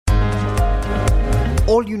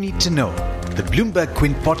all you need to know. The Bloomberg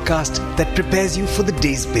Quint podcast that prepares you for the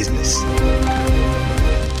day's business.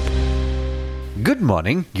 Good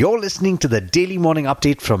morning. You're listening to the Daily Morning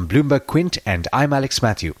Update from Bloomberg Quint, and I'm Alex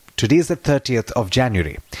Matthew. Today is the 30th of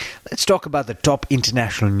January. Let's talk about the top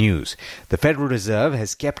international news. The Federal Reserve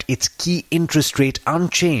has kept its key interest rate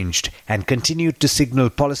unchanged and continued to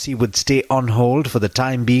signal policy would stay on hold for the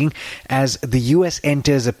time being as the US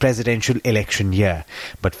enters a presidential election year.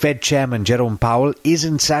 But Fed Chairman Jerome Powell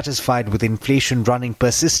isn't satisfied with inflation running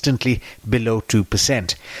persistently below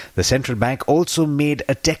 2%. The central bank also made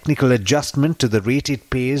a technical adjustment to the rate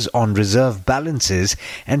it pays on reserve balances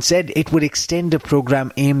and said it would extend a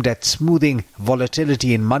program aimed at smoothing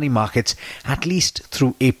volatility in money markets at least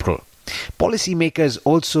through April. Policymakers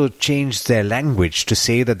also changed their language to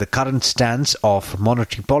say that the current stance of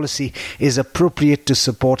monetary policy is appropriate to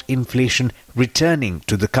support inflation returning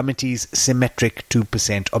to the committee's symmetric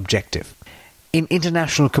 2% objective. In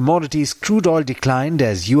international commodities, crude oil declined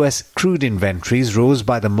as U.S. crude inventories rose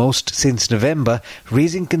by the most since November,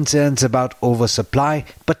 raising concerns about oversupply,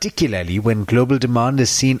 particularly when global demand is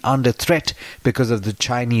seen under threat because of the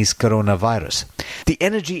Chinese coronavirus. The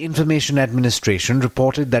Energy Information Administration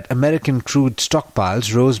reported that American crude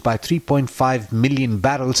stockpiles rose by 3.5 million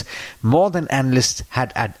barrels, more than analysts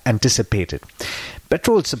had anticipated.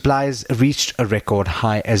 Petrol supplies reached a record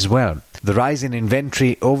high as well. The rise in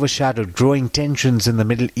inventory overshadowed growing tensions in the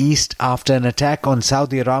Middle East after an attack on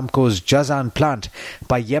Saudi Aramco's Jazan plant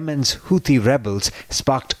by Yemen's Houthi rebels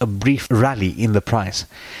sparked a brief rally in the price.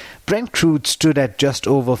 Brent crude stood at just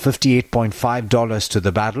over $58.5 to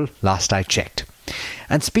the barrel last I checked.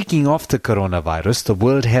 And speaking of the coronavirus, the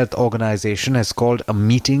World Health Organization has called a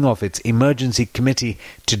meeting of its emergency committee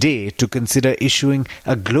today to consider issuing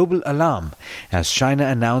a global alarm as China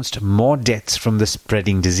announced more deaths from the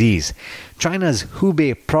spreading disease. China's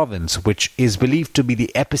Hubei province, which is believed to be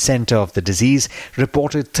the epicenter of the disease,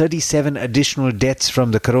 reported 37 additional deaths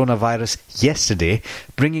from the coronavirus yesterday,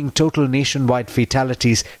 bringing total nationwide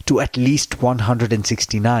fatalities to at least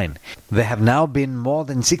 169. There have now been more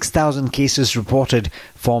than 6,000 cases reported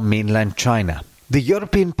for mainland China. The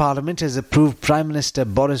European Parliament has approved Prime Minister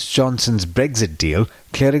Boris Johnson's Brexit deal,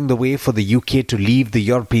 clearing the way for the UK to leave the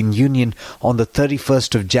European Union on the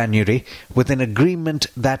 31st of January, with an agreement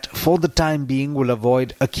that for the time being will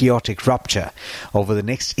avoid a chaotic rupture. Over the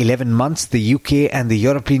next 11 months, the UK and the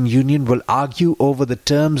European Union will argue over the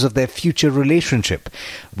terms of their future relationship,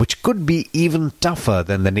 which could be even tougher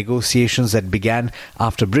than the negotiations that began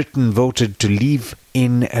after Britain voted to leave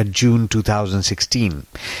in June 2016.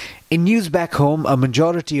 In news back home, a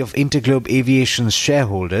majority of Interglobe Aviation's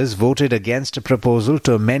shareholders voted against a proposal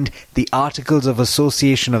to amend the Articles of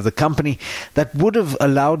Association of the company that would have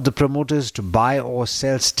allowed the promoters to buy or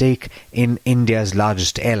sell stake in India's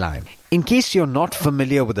largest airline. In case you're not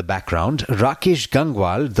familiar with the background, Rakesh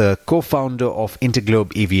Gangwal, the co-founder of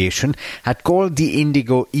Interglobe Aviation, had called the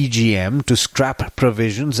Indigo EGM to scrap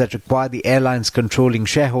provisions that require the airline's controlling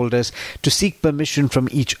shareholders to seek permission from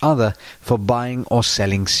each other for buying or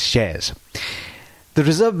selling shares. The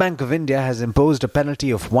Reserve Bank of India has imposed a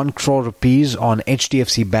penalty of 1 crore rupees on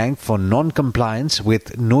HDFC Bank for non-compliance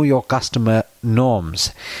with Know Your Customer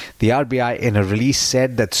norms. The RBI in a release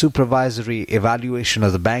said that supervisory evaluation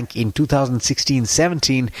of the bank in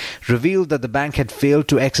 2016-17 revealed that the bank had failed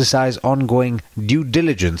to exercise ongoing due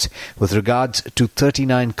diligence with regards to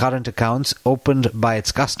 39 current accounts opened by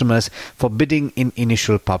its customers for bidding in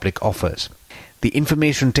initial public offers. The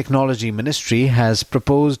Information Technology Ministry has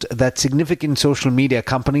proposed that significant social media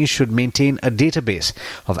companies should maintain a database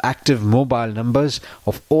of active mobile numbers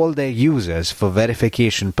of all their users for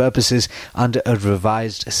verification purposes under a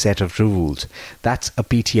revised set of rules. That's a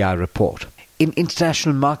PTI report. In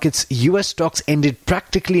international markets, US stocks ended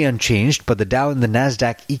practically unchanged, but the Dow and the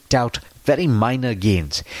Nasdaq eked out very minor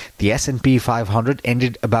gains. The S&P 500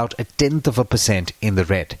 ended about 0.1% in the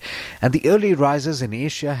red. And the early risers in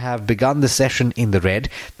Asia have begun the session in the red.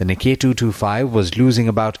 The Nikkei 225 was losing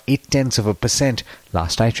about 0.8%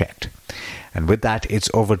 last I checked. And with that,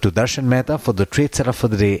 it's over to Darshan Mehta for the trade setup for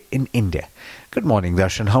the day in India. Good morning,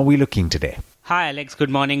 Darshan. How are we looking today? Hi Alex,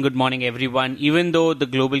 good morning everyone. Even though the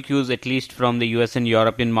global cues, at least from the US and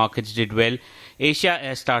European markets, did well, Asia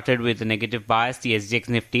has started with a negative bias. The SGX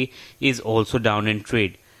Nifty is also down in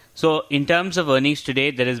trade. So in terms of earnings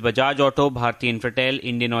today, there is Bajaj Auto, Bharti Infratel,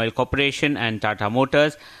 Indian Oil Corporation and Tata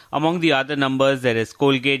Motors. Among the other numbers, there is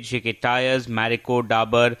Colgate, JK Tyres, Marico,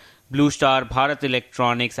 Dabur, Blue Star, Bharat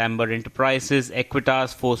Electronics, Amber Enterprises,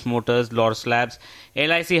 Equitas, Force Motors, Laurus Labs,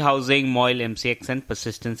 LIC Housing, Moil, MCX and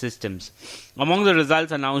Persistent Systems. Among the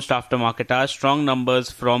results announced after market hours, strong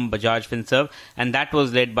numbers from Bajaj Finserv, and that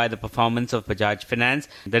was led by the performance of Bajaj Finance.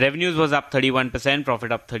 The revenues was up 31%,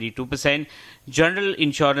 profit up 32%. General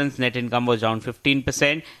insurance net income was down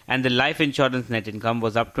 15%, and the life insurance net income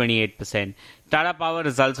was up 28%. Tata Power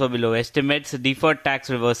results were below estimates. Deferred tax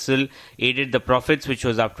reversal aided the profits, which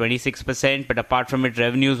was up 26%, but apart from it,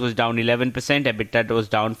 revenues was down 11%, EBITDA was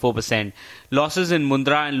down 4%. Losses in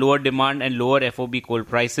Mundra and lower demand and lower FOB coal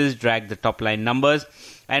prices dragged the top line numbers,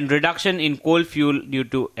 and reduction in coal fuel due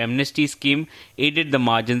to amnesty scheme aided the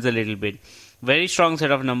margins a little bit. Very strong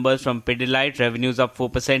set of numbers from Pidilite, revenues up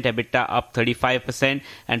 4%, EBITDA up 35%,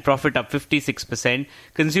 and profit up 56%.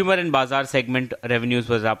 Consumer and Bazaar segment revenues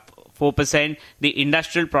was up 4%. The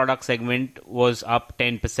industrial product segment was up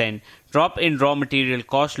 10%. Drop in raw material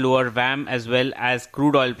cost, lower VAM as well as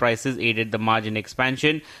crude oil prices aided the margin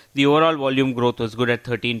expansion. The overall volume growth was good at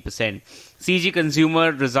 13%. CG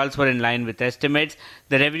Consumer results were in line with estimates.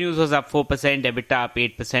 The revenues was up 4%, EBITDA up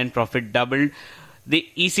 8%, profit doubled. The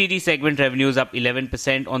ECD segment revenues up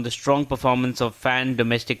 11% on the strong performance of fan,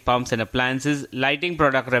 domestic pumps and appliances. Lighting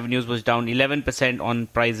product revenues was down 11% on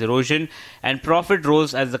price erosion, and profit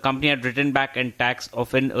rose as the company had written back and tax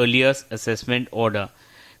of an earlier assessment order.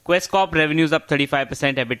 Quest Corp revenues up 35%,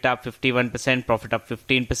 EBITDA up 51%, profit up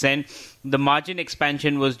 15%. The margin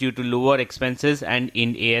expansion was due to lower expenses and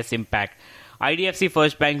Ind AS impact. IDFC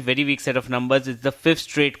First Bank, very weak set of numbers. It's the fifth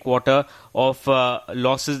straight quarter of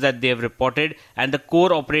losses that they have reported, and the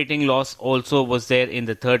core operating loss also was there in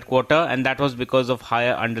the third quarter, and that was because of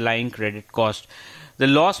higher underlying credit cost. The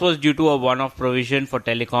loss was due to a one-off provision for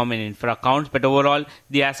telecom and infra accounts, but overall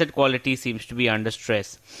the asset quality seems to be under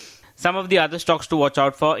stress. Some of the other stocks to watch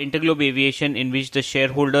out for: Interglobe Aviation, in which the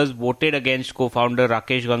shareholders voted against co-founder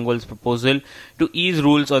Rakesh Gangwal's proposal to ease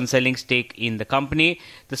rules on selling stake in the company.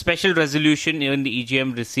 The special resolution in the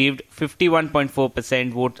EGM received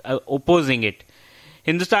 51.4% votes opposing it.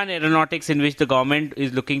 Hindustan Aeronautics, in which the government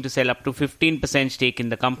is looking to sell up to 15% stake in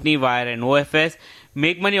the company via an OFS.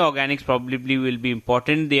 Make Money Organics probably will be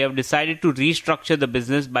important. They have decided to restructure the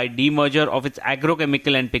business by demerger of its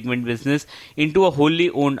agrochemical and pigment business into a wholly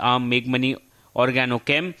owned arm, Make Money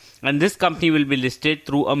Organochem, and this company will be listed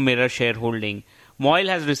through a mirror shareholding. MOIL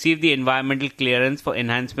has received the environmental clearance for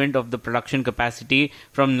enhancement of the production capacity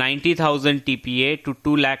from 90,000 TPA to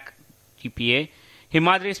 2 lakh TPA.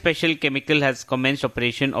 Himadri Special Chemical has commenced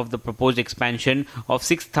operation of the proposed expansion of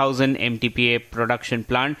 6,000 MTPA production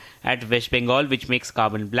plant at West Bengal, which makes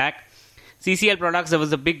carbon black. CCL Products, there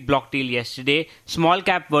was a big block deal yesterday. Small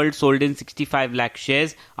Cap World sold in 65 lakh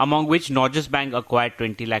shares, among which Norges Bank acquired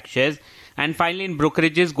 20 lakh shares. And finally, in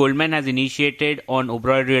brokerages, Goldman has initiated on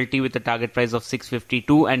Oberoi Realty with a target price of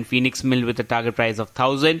 652 and Phoenix Mill with a target price of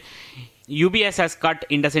 1,000. UBS has cut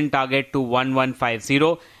IndusInd target to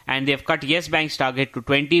 1150, and they have cut Yes Bank's target to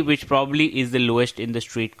 20, which probably is the lowest in the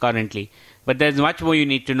street currently. But there's much more you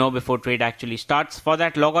need to know before trade actually starts. For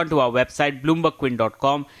that, log on to our website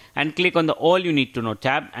bloombergquint.com and click on the All You Need to Know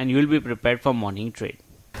tab, and you'll be prepared for morning trade.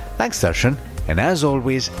 Thanks, Darshan. And as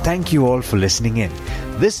always, thank you all for listening in.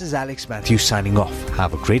 This is Alex Matthews signing off.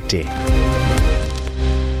 Have a great day.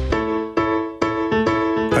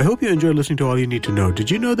 I hope you enjoyed listening to All You Need to Know. Did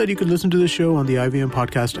you know that you can listen to the show on the IVM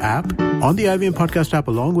Podcast app? On the IVM Podcast app,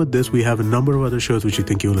 along with this, we have a number of other shows which you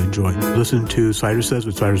think you'll enjoy. Listen to Cyrus Says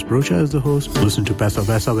with Cyrus Brocha as the host. Listen to Paisa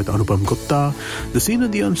Vaisa with Anupam Gupta. The Scene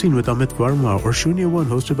and the Unseen with Amit Verma. Or Shunya One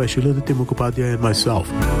hosted by Shiladitya Mukhopadhyay and myself.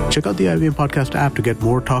 Check out the IVM Podcast app to get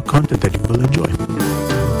more talk content that you will enjoy.